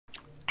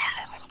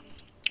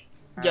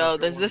Yo,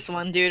 there's this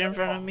one dude in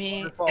front of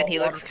me, and he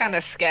looks kind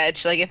of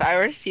sketch. Like, if I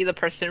were to see the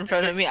person in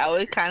front of me, I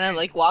would kind of,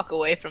 like, walk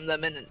away from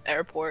them in an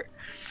airport.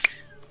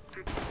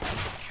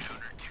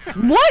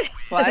 What?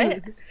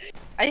 What?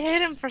 I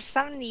hit him for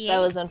 78. That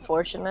was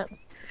unfortunate.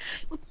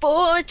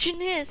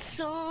 Fortunate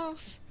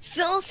souls,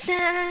 so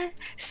sad,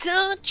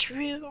 so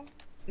true.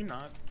 You're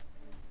not.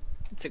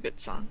 It's a good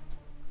song.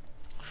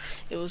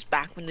 It was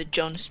back when the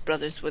Jonas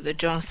Brothers were the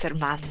Jonas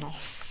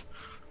Hermanos.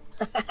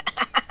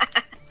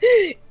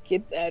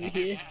 Get out of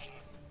here.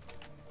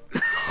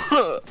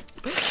 I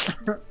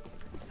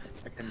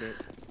can do it.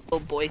 Oh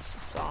boy,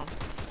 song.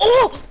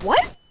 Oh!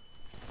 What?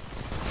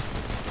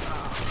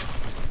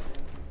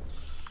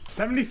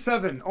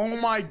 77. Oh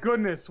my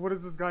goodness. What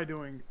is this guy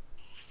doing?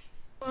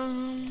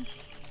 Oh,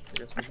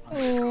 Never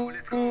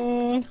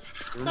mind.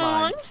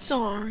 I'm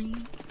sorry.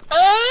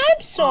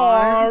 I'm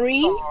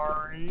sorry. I'm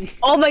sorry.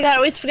 Oh my god, I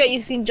always forget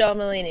you've seen John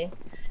Mulaney.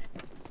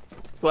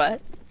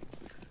 What?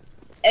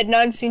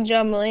 Ednog's seen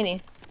John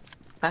Mulaney.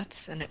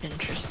 That's an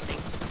interesting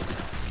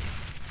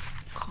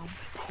comment.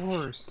 Of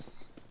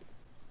course.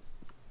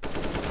 I'm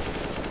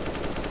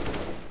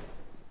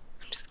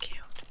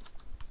scared.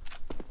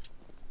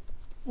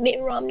 Mitt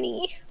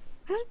Romney.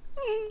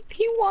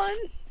 He won.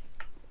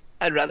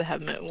 I'd rather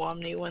have Mitt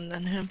Romney win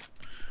than him.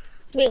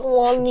 Mitt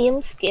Romney,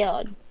 I'm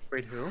scared.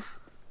 Wait, who?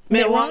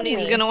 Mitt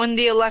Romney's gonna win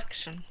the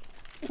election.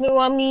 Mitt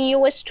Romney,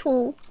 US 2.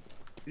 What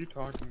are you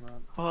talking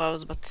about? Oh, I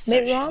was about to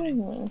say. Mitt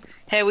Romney.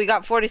 Hey, we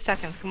got 40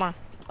 seconds. Come on.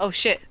 Oh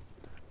shit.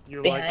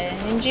 You're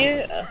Behind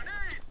you.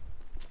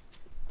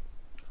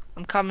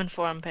 I'm coming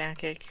for him,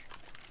 Pancake.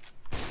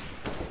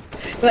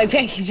 Like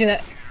package in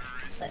it.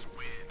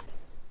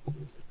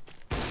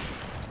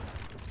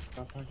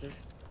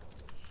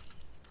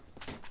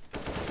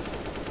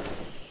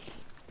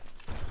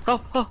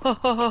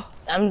 Oh.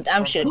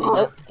 I'm shooting.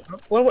 Oh,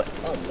 what?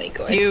 Oh my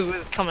god. He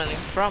was coming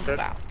from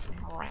that.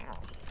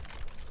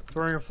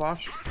 Throwing a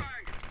flash.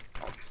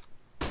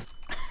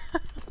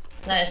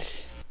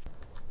 Nice.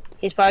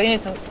 He's probably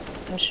gonna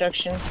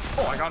construction.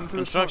 Oh, I got him through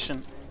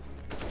Construction.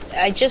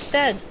 I just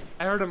said.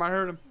 I heard him. I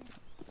heard him.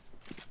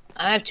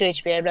 I have 2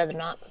 HP, I'd rather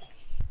not.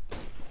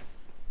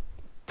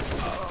 I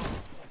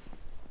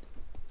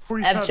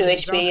have 2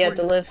 He's down HP, you have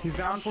to 40 live. He's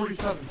down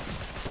 47.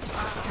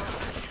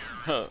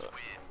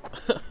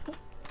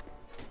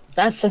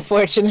 That's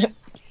unfortunate.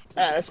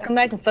 Alright, let's come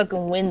back and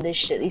fucking win this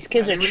shit. These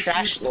kids are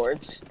trash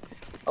lords.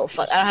 Oh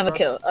fuck, I don't have a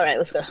kill. Alright,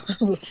 let's go.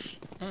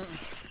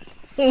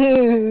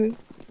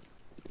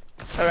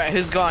 Alright,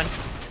 who's gone?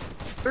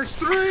 There's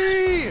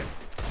 3!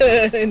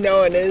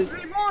 No one is.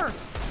 3 more!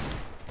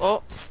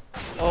 Oh.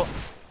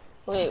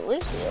 Wait,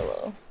 where's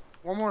yellow?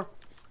 One more.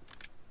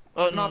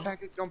 Oh It's no. not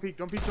pancake. Don't peek.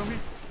 Don't peek. Don't peek.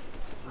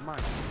 Never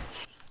mind.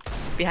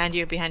 Behind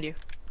you.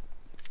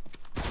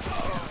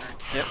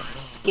 Yep.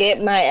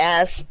 Get my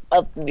ass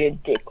up your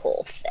dick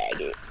hole,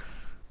 faggot.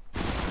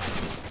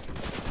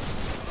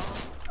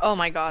 Oh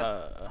my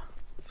god.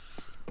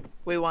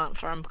 We want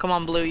for him. Come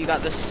on, Blue, you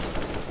got this.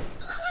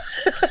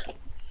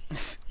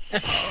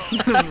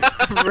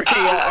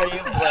 Maria, are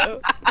you blue?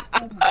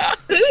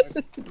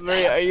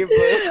 Maria, are you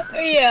blue?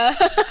 Yeah.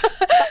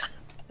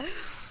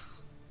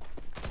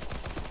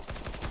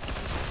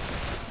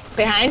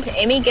 Behind,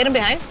 Amy, get him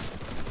behind.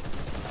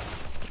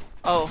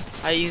 Oh,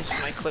 I used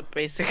my clip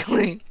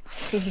basically.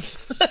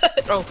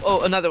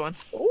 Oh, another one.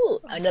 Ooh,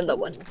 another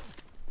one.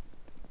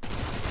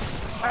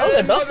 Oh,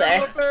 they're both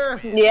there.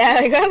 Yeah,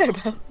 I got it.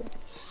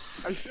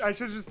 I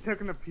should have just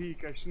taken a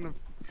peek. I shouldn't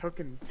have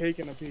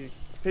taken a peek.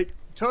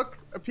 Took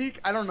a peek?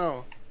 I don't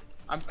know.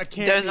 I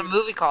can't. There's a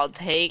movie called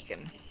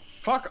Taken.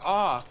 Fuck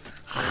off.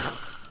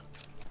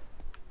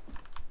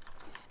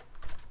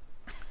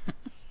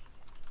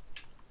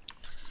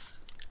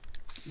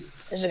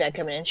 There's a guy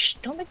coming in. Shh,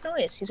 don't make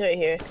noise. He's right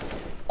here.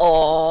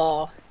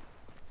 Oh.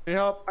 I need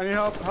help. I need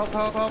help.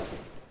 Help.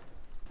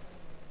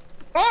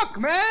 Fuck,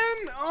 man!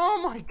 Oh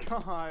my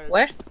god.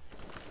 Where?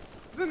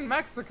 It's in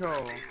Mexico.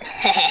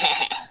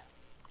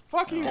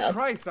 Fucking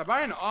Christ, I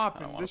buy an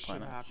op and this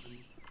shit happened.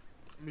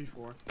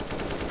 Before.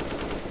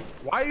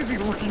 Why is he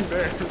looking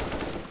there?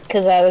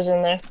 Cause I was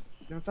in there.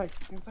 Get inside.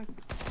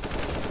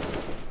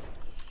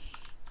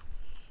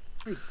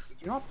 Wait, did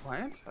you not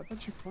plant? I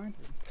thought you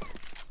planted. I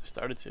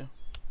started to.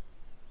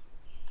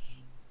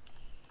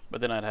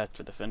 But then I'd have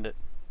to defend it.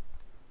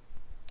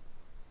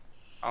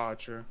 Oh,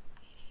 true.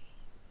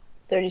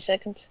 30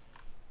 seconds.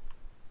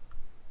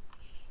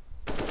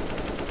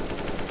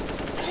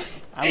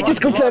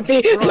 Just go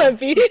Fluffy.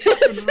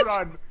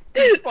 Run.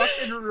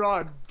 Fucking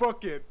run.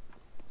 Book it.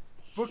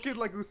 Book it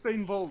like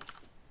Usain Bolt.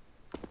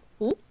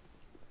 Who?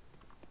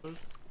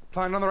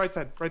 Plant on the right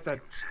side. Oh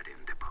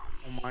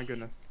my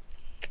goodness.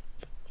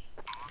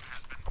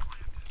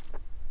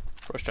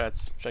 Pro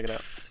strats, check it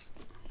out.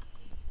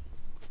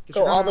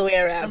 Go all the way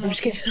around. I'm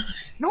just kidding.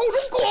 No,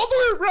 don't go all the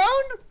way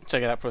around!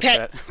 Check it out, pro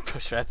strat. Pro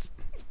strats.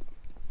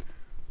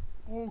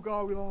 Oh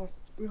god, we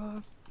lost. What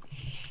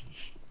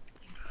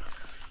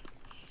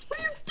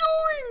are you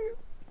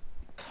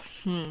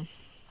doing?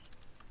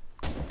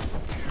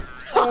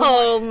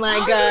 Oh my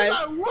god.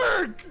 How did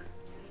that work?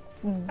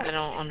 I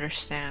don't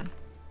understand.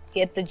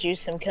 Get the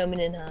juice, I'm coming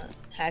in hot.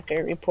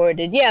 Hacker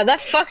reported. Yeah, that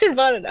fucker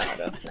voted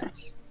auto.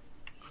 Nice.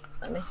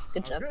 Funny.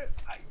 Good job.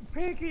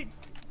 Pancake.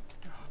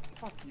 Oh,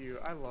 fuck you.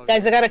 I love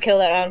Guys, you. I gotta kill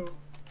that round.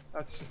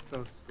 That's just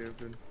so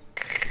stupid.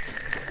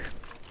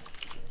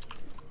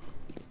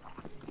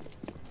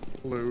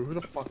 Blue. Who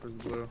the fuck was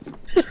blue?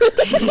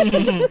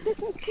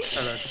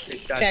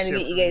 Trying to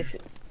get you guys.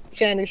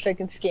 Trying to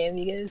fucking scam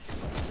you guys.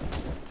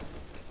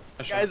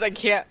 Guys, I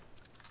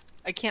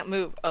can't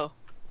move. Oh,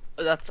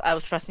 I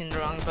was pressing the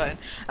wrong button.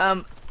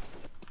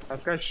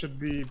 That guy should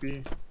be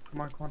B.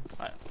 Come on.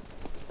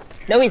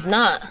 No, he's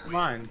not. Come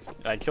on.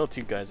 I killed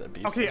 2 guys at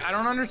B. Okay, I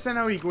don't understand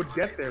how he would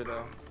get there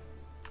though.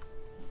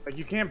 Like,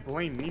 you can't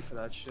blame me for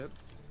that shit.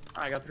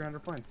 I got 300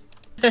 points.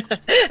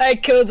 I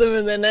killed him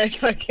and then I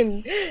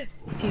fucking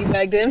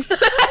teabagged him.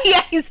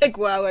 Yeah, he's like,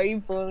 wow, are you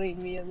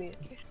bullying me on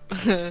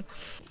the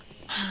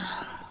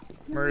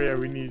Maria,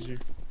 we need you.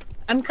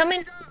 I'm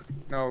coming.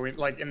 No,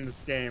 like in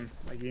this game.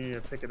 Like, you need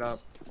to pick it up.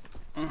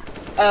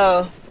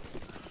 Oh.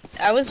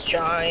 I was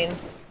drawing.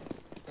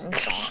 I'm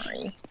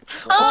sorry.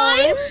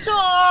 I'm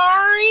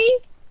sorry!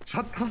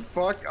 Shut the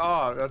fuck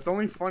up. That's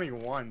only funny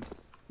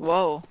once.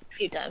 Whoa. A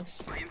few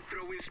times.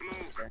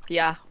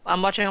 Yeah,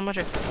 I'm watching. I don't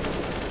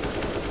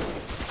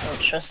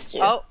trust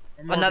you. Oh,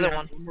 more another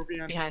behind, one. more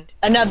behind. Behind.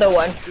 Another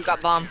one. You got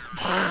bombed.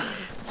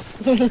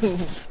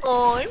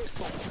 Oh, I'm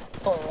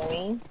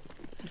sorry.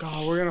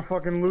 God, we're gonna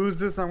fucking lose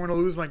this. I'm gonna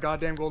lose my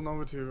goddamn gold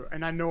Nova 2.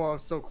 And I know I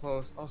was so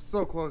close. I was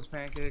so close,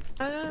 Pancake.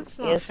 That's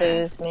not Yes, fair.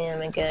 it was me.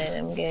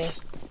 I'm gay.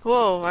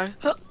 Whoa.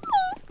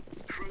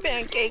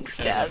 Pancake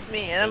stabbed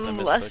me and There's a I'm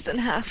misclick. less than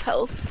half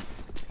health.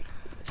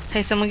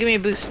 Hey, someone give me a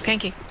boost.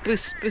 Pancake,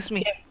 boost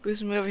me.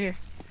 Boost me over here.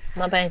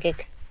 My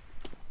pancake.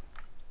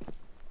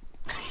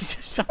 He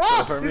just jumped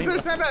Oh! over me. He's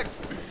a sandbag!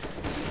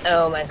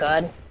 Oh my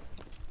god.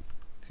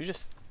 You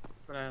just.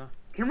 Banana.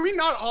 Can we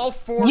not all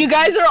 4? You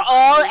guys are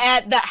all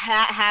at the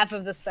half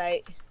of the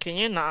site. Can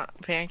you not,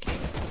 Pancake?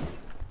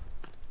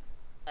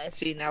 Nice.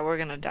 See, now we're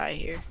gonna die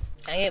here.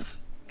 Can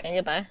I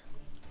get by? I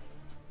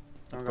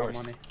don't Of got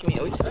course. money. Give me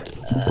oats.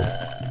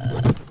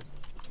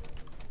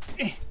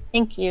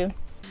 Thank you.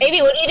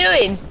 Baby, what are you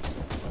doing?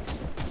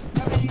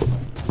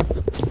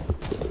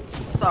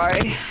 Sorry,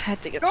 I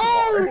had to get some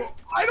water. No!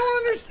 I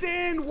don't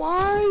understand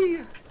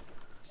why!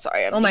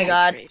 Sorry, I'm Oh my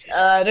god.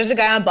 dehydrated. There's a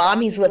guy on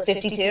bomb. He's lit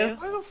 52.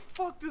 Why the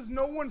fuck does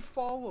no one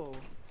follow?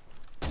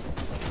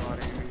 God,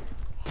 Amy.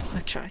 I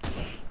tried.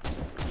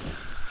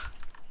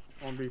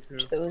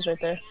 1v2. It was right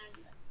there.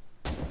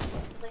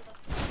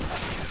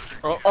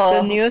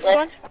 Oh. The newest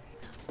let's- one?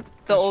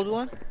 The old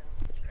one?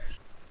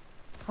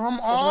 Come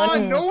one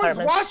on! in No one's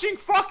apartments. watching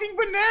fucking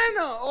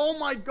Banana! Oh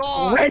my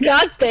god! We're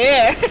not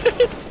there.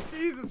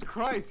 Jesus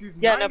Christ, he's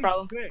Yeah, 96. no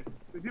problem.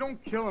 If you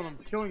don't kill him, I'm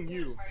killing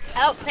you.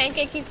 Help,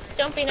 Pancake. He's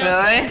jumping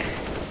out. Really?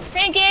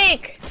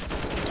 Pancake!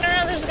 Turn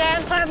around, there's a guy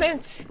in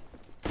apartments.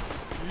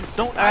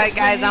 Don't. Alright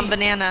guys, I'm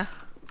Banana.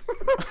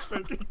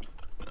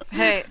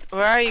 Hey,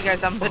 where are you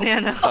guys? I'm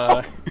Banana.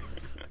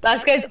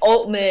 Last guy's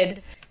ult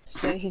mid.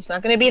 So he's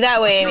not gonna be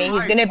that way, Amy.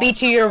 He's gonna be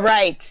to your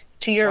right.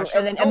 To your,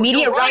 and then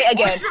immediate right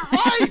again.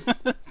 Right.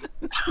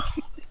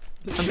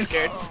 I'm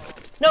scared.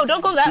 No,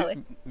 don't go that way.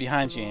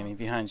 Behind you, Amy.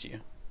 Behind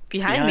you.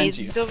 Behind me, Behind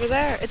you. it's over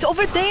there. It's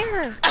over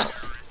there!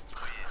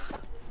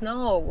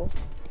 No.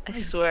 I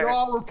swear.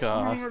 God.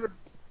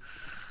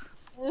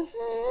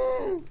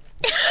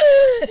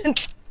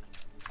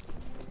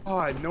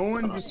 God, no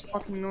one just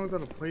fucking knows how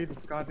to play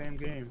this goddamn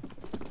game.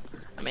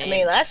 I I mean,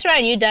 mean, last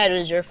round you died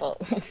was your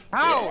fault.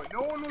 How?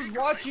 No one was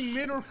watching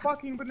mid or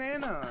fucking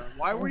Banana.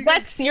 Why were you guys-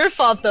 That's your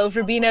fault though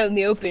for being out in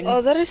the open.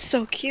 oh, that is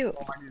so cute.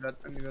 Oh, I need that.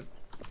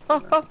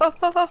 Oh, oh, oh,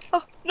 oh, oh,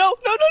 oh. No.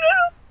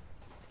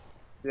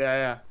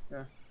 Yeah.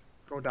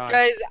 Go die.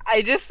 Guys,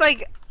 I just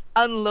like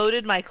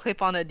unloaded my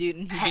clip on a dude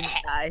and he didn't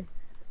die.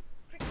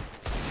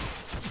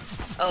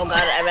 Oh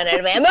god, I ran out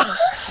of ammo.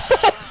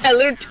 I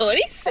literally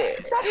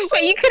 26.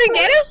 Wait, you couldn't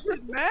get him?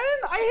 Shit, man!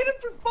 I hit him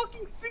for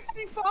fucking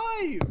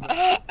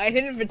 65! I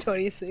hit him for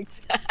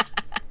 26.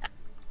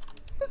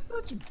 That's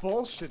such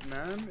bullshit,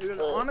 man.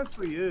 It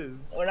honestly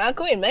is. We're not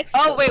going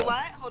Mexico. Oh, wait,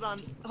 what? Hold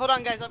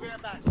on, guys, I'll be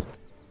right back.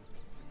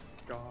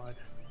 God.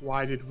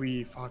 Why did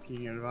we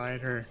fucking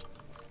invite her?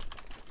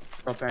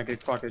 Oh,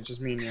 Pancake, fuck it, just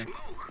me and you.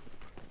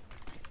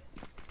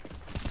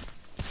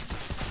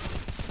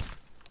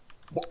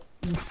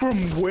 From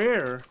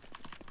where?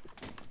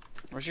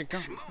 Where's your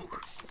gun?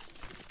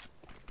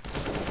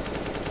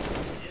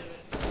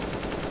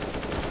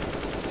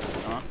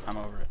 Oh, I'm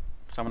over it.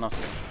 Someone else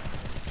go.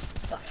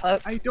 The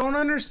fuck? I don't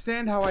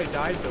understand how I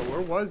died though.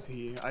 Where was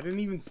he? I didn't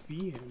even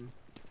see him.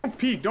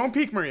 Don't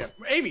peek, Maria.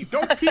 Amy,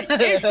 don't peek.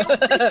 Amy, don't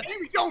peek.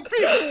 Amy, don't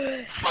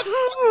peek.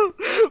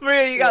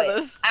 Maria, you got Wait,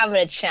 this. I'm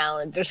gonna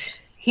challenge.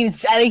 I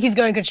think he's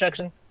going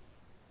construction.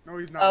 No,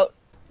 he's not. Oh,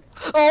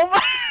 Oh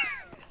my.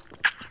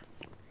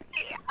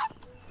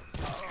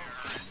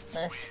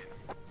 nice.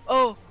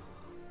 Oh.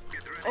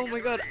 Oh my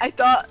god, I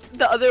thought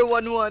the other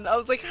one won. I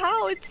was like,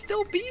 how? It's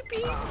still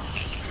beeping.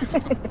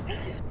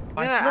 I'm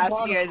gonna ask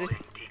you guys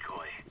if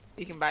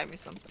you can buy me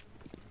something.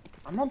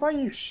 I'm not buying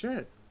you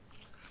shit.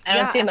 I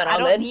don't see him at all, I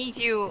don't mid. need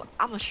you.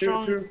 I'm a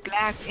strong two.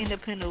 black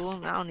independent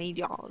woman. I don't need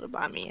y'all to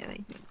buy me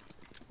anything.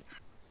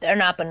 They're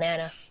not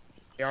banana.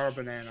 They are a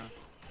banana.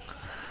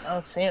 I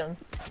don't see him.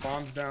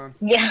 Bombs down.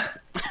 Yeah,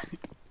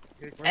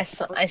 Okay,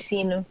 I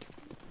seen him.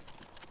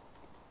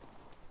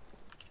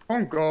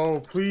 Don't go,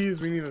 please.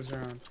 We need this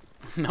round.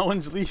 No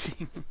one's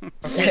leaving.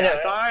 Okay, I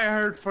thought I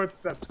heard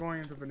footsteps going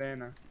into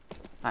banana.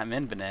 I'm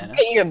in banana. Look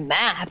at your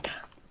map.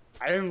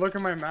 I didn't look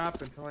at my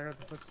map until I heard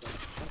the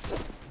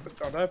footsteps.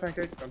 Don't die,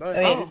 pancake. Don't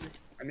die. Oh,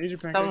 I need you,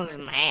 pancake.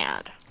 Someone's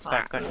mad.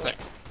 Stack, stack, stack.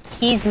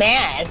 He's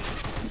mad,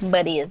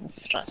 but he isn't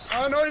stressed.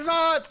 Oh no, he's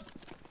not!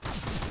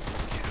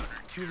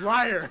 You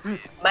liar!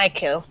 My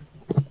kill.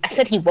 I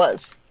said he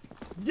was.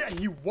 Yeah,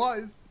 he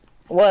was.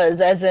 Was,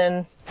 as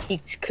in, he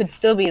could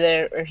still be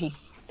there, or he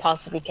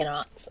possibly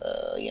cannot,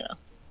 so, you know.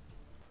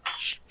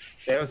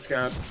 Yeah, let's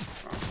go.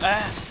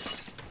 Ah,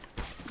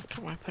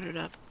 Don't want to put it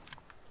up.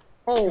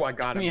 Oh, I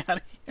got get him. me out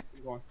of here.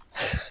 Keep going.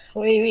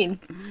 What do you mean?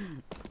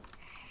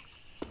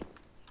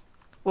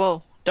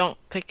 Whoa! Don't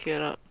pick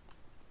it up.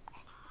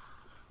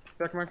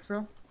 Check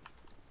Mexico.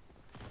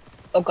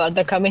 Oh god,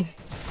 they're coming.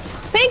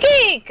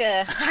 Pancake!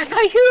 I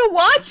thought you were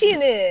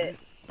watching it!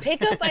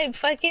 Pick up my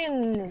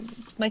fucking...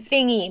 my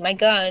thingy, my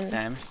gun.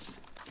 Thames.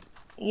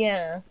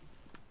 Yeah.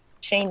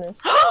 Seamus.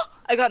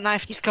 I got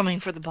knifed. He's coming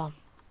for the bomb.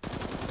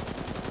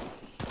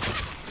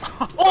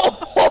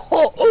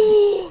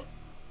 Oh!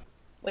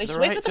 Wait, To the just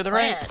wait right, for to the the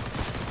right. plant.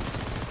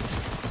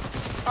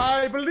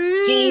 I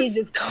believe.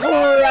 Jesus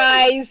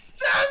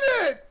Christ!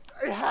 Damn it!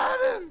 I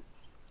had him.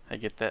 I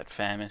get that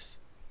famous.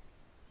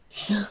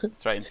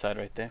 It's right inside,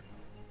 right there.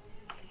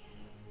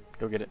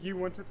 Go get it. He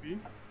went to B.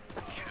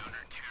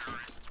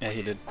 Yeah,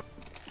 he did.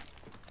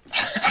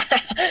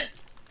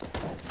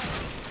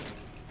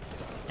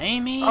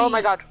 Amy. Oh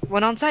my god!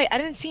 Went on site. I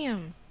didn't see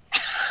him.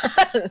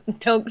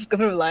 Don't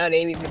rely on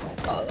Amy.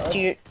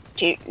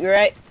 You're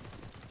right.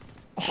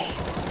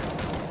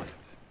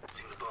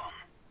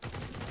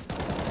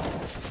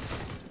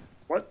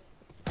 What?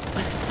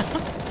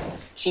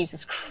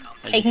 Jesus Christ.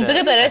 I Hey, get can you pick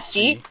up that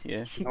SG?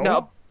 Yeah.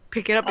 No,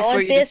 pick it up I before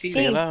want you this defeat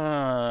Pick him. it too.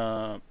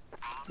 up.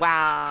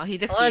 Wow, he I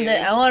defeated. want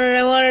it. I want it.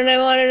 I want it. I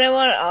want it. I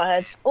want it. Oh,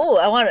 that's. Oh,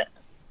 I want it.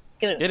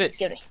 Give it. Get it.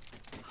 Give me.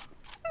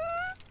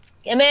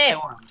 Give me. I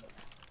want it.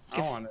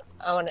 I want it.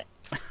 I want it.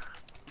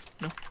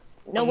 No.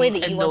 No way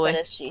that in you the want way.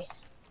 that SG.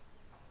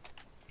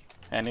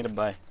 I need to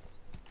buy.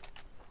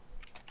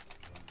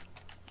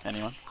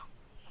 Anyone?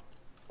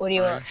 What do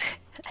you want?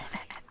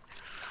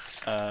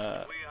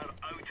 Uh.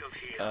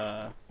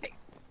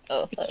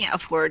 Oh, I can't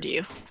afford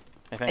you.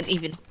 I think. And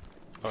even.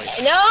 Oh,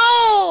 wait.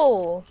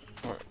 no!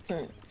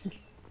 Or-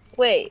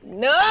 Wait,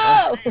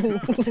 no!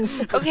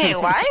 Okay,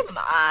 why am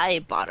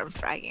I bottom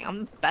fragging?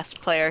 I'm the best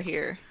player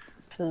here.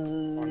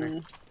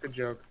 Funny. Good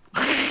joke.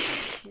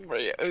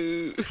 Right, I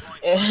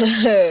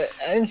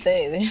didn't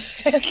say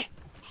anything.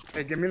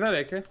 Hey, give me that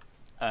AK.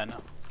 No.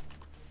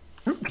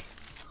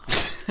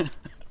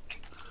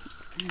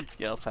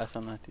 Yeah, I'll pass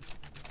on that too.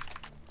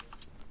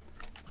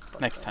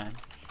 Next time.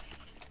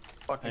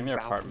 Fucking In your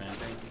Falcon apartment.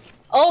 thing.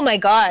 Oh my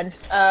god.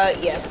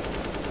 Yeah.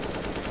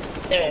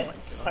 There.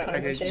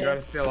 Okay, you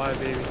gotta stay alive,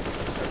 baby. You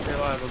gotta stay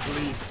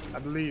alive. I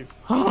believe.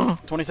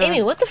 27.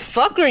 Amy, what the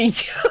fuck were you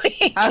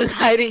doing? I was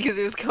hiding because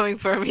he was coming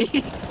for me.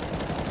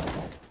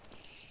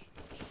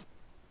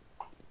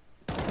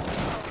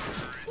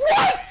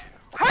 What?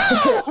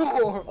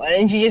 How? Why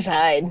didn't you just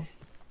hide?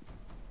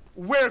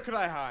 Where could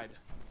I hide?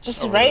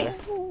 Just Over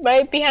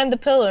right behind the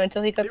pillar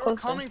until he got They were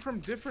closer. coming from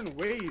different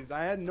ways.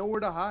 I had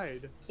nowhere to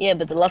hide. Yeah,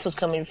 but the left was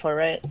coming before,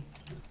 right?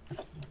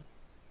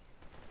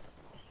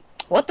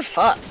 What the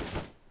fuck?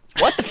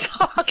 What the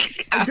fuck?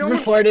 don't-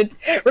 Reported.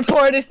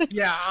 Reported.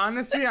 Yeah,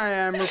 honestly, I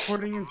am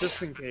reporting him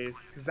just in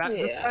case, because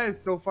this Yeah. guy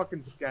is so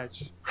fucking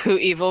sketch. Who,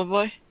 Evil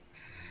Boy?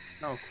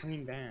 No,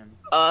 Queen Dan.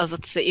 I was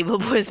about to say, Evil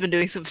Boy's been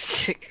doing some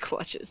sick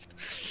clutches.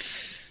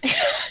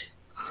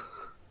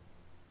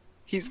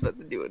 He's about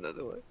to do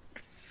another one.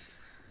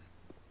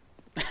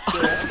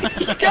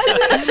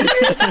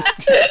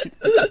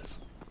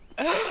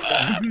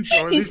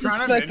 He's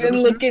just fucking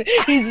looking.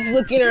 He's just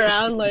looking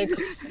around like.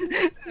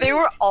 They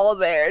were all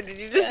there. Did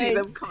you just see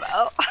them come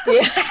out?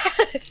 Yeah.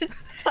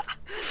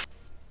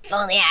 If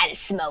only I had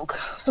smoke.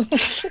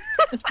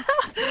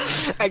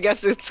 I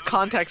guess it's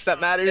context that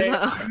matters, Hey,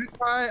 huh?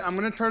 I'm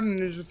gonna try to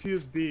ninja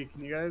fuse B.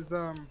 Can you guys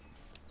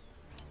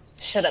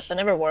Shut up. That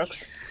never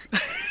works.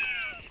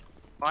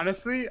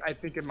 honestly, I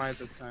think it might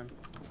this time.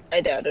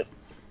 I doubt it.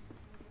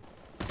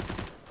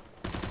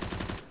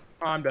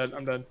 Oh, I'm dead.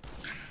 I'm dead.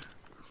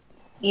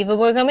 Evil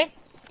boy coming?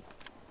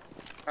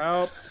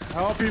 Help!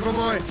 Help, evil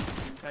boy!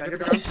 Can I get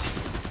down?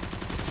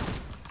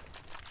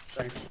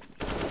 Thanks.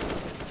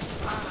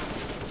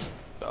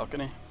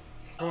 Balcony.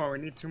 Come on, we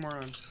need 2 more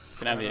rounds.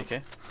 Can I have the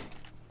AK?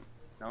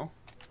 No?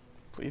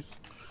 Please?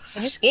 I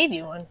just gave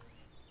you one.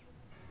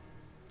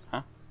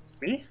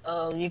 Me?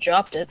 Oh, you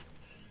dropped it.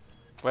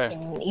 Where?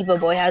 And Evil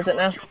boy has it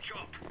now.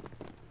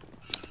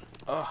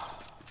 Oh.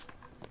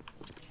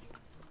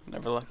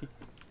 Never lucky.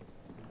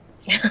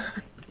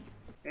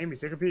 Amy,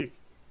 take a peek.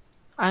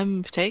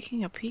 I'm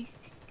taking a peek.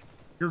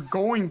 You're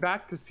going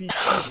back to CT.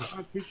 You're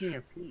not taking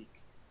a peek.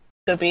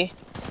 Could be.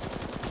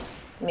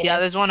 Yeah,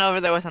 there's one over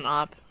there with an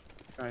op.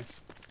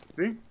 Nice.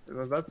 See?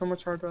 Was that so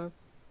much hard pass?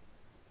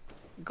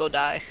 Go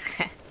die.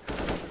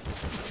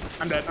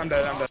 I'm dead. I'm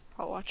dead. I'm dead.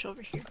 I'll watch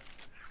over here.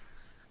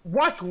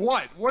 Watch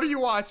what? What are you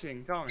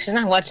watching? Tell me. She's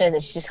not watching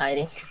it, she's just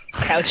hiding.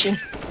 Crouching.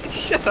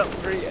 Shut up,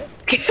 Maria.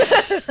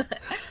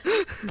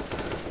 I'm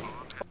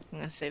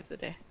gonna save the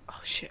day. Oh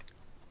shit.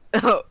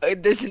 Oh,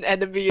 there's an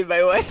enemy in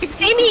my way.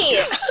 Amy!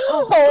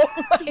 Oh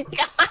my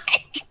god!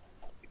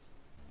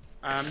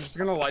 I'm just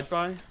gonna light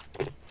by.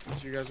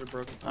 You guys are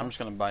broken. I'm just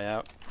gonna buy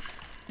out.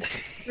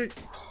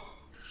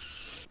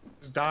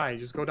 Just die.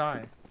 Just go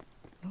die.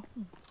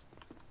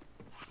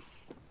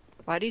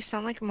 Why do you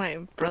sound like my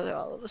brother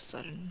all of a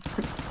sudden?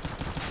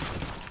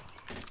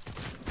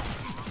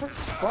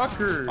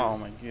 Fuckers. Oh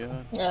my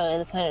god. No,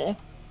 the predator.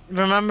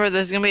 Remember,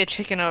 there's gonna be a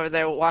chicken over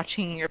there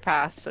watching your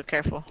path, so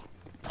careful.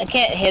 I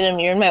can't hit him,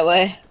 you're in my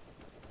way.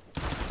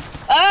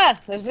 Ah!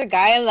 There's a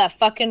guy in that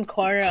fucking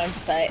corner on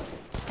site.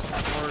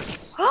 Of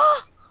course.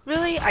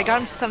 Really? I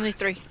got him to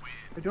 73.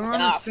 I don't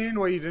understand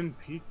why you didn't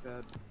peek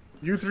that.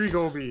 You three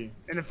go B.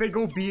 And if they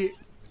go B,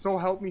 so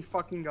help me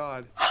fucking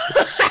God.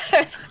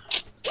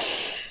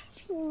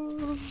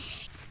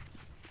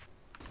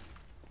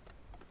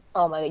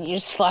 Oh my god, you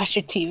just flashed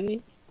your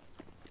TV.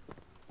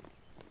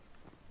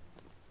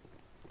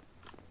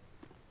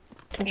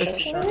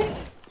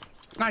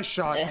 Nice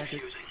shot. Yes.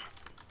 Patrick.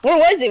 Where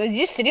was it? Was he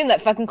just sitting in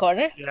that fucking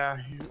corner? Yeah,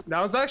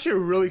 that was actually a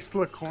really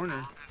slick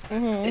corner.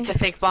 It's a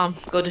fake bomb.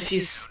 Go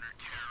defuse.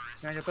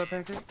 Can I get that,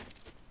 Pancake?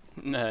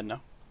 No.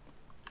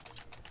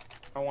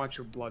 I want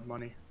your blood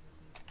money.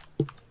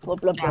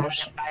 What blood I was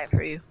brothers? gonna buy it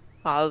for you.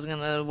 I was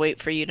gonna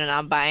wait for you to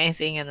not buy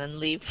anything and then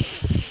leave.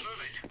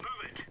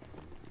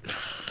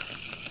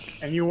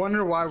 And you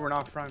wonder why we're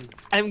not friends.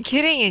 I'm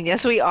kidding, and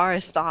yes we are.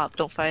 Stop.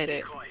 Don't fight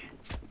it.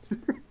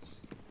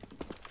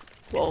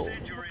 Whoa.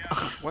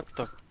 What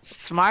the?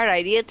 Smart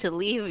idea to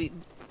leave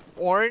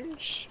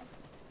orange.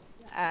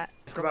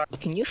 Let's go back.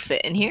 Can you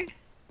fit in here?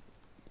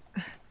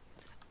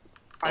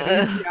 I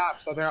think it's the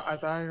apps. I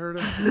thought I heard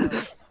it.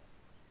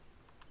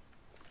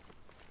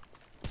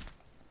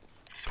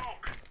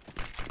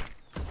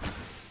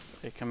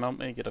 Hey, come help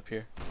me get up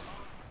here.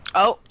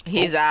 Oh,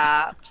 he's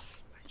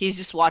apps. He's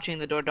just watching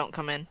the door. Don't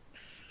come in.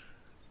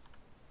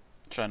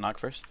 Try and knock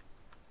first.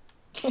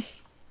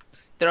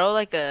 Throw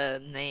like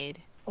a nade.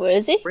 Where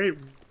is he? Wait,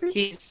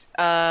 He's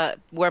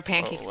where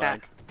Pancake's lag.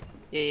 at.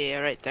 Yeah,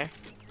 right there.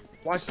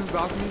 watch this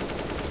balcony.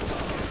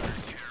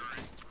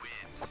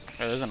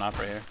 Oh, there's an op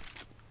right here.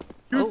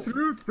 You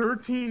threw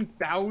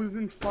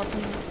 13,000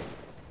 fucking.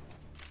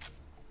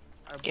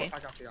 Okay. I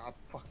got the op.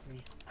 Fuck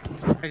me.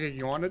 Okay,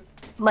 you want it?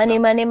 Money,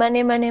 money,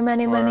 money, money,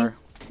 money, money. Or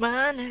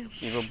Man.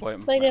 evil boy.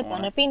 Played might up on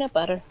want a it. peanut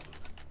butter.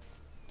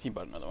 He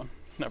bought another one.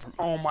 Never mind.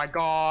 Oh my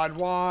God!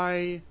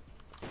 Why?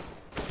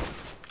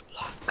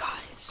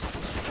 Guys.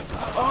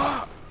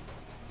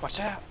 Watch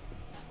out!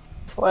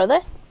 Where are they?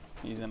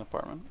 He's in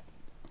apartment.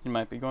 He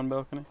might be going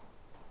balcony.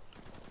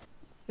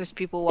 There's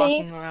people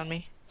walking around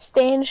me.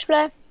 Stay in the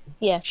flat.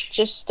 Yeah,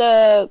 just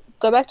go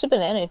back to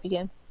banana if you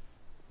can.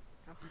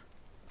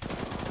 I'm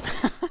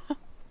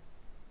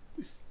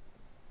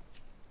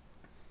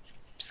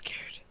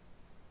scared.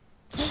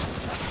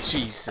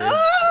 Jesus.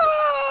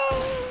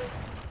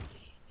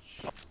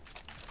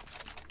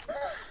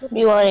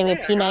 You want him a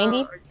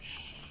P90?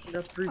 I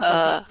got 3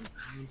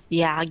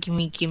 Yeah,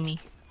 gimme. Give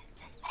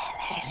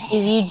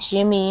you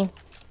Jimmy.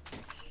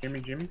 Jimmy. Give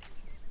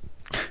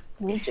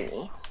me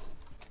Jimmy.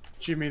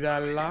 Jimmy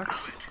that lock.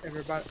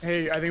 Everybody.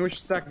 Hey, I think we should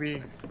stack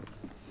B.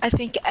 I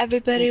think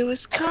everybody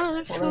was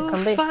kung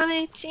Come fu be.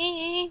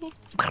 fighting.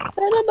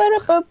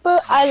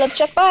 I love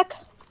Jack Black.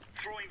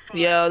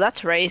 Yo,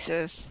 that's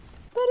racist.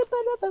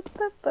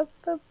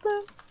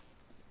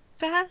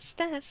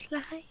 Fast as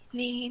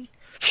lightning.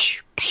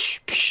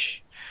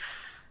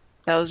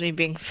 That was me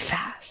being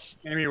fast.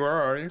 Amy, where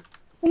are you?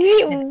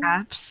 In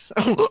apps.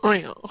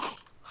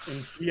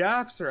 In T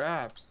apps or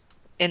apps?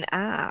 In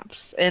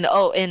apps.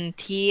 In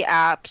T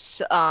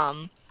apps.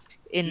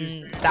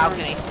 In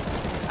balcony.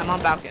 I'm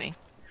on balcony.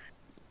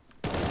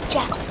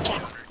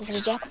 Jackal. Is it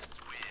a jackal?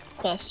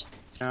 Nice.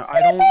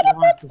 I don't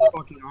want this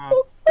fucking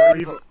op.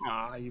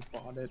 Ah, you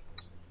bought it.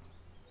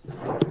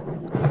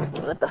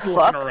 What the Looking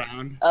fuck?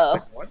 around. Oh.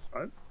 Like, what?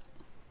 What?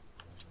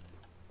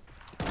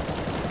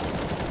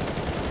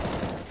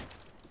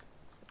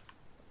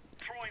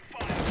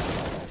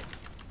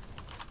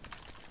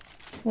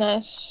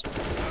 Nice.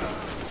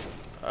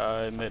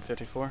 Mid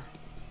 54.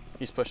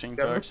 He's pushing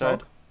to Yeah, our look side.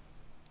 up.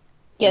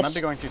 He might Yes.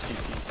 be going through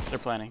CT. They're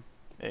planning.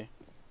 A.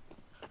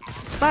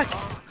 Fuck.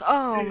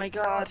 Oh my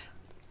god.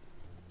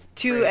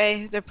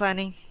 2A, they're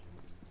planning.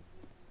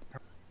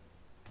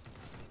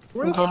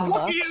 Where the Oh, fuck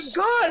box. is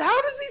God?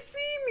 How does he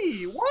see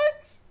me?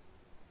 What?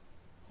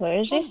 Where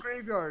is Oh, he?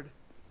 graveyard.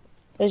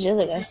 Where's the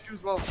other guy? You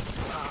as well.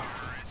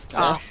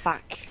 Oh,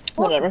 fuck.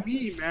 Whatever. Fuck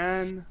me,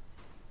 man.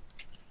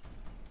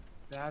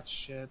 That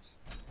shit.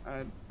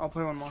 I'll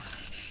play one more.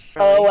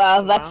 Oh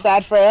wow, that's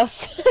sad for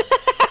us.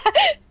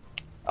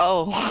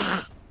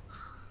 Oh.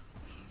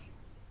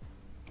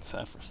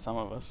 Except for some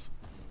of us.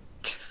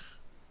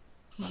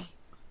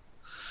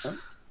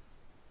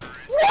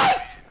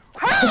 What?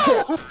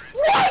 How?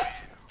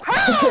 What?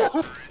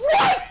 How?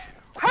 What?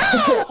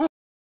 How?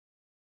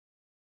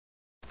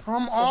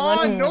 Come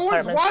on, no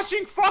one's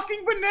watching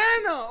fucking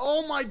Banana!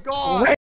 Oh my god!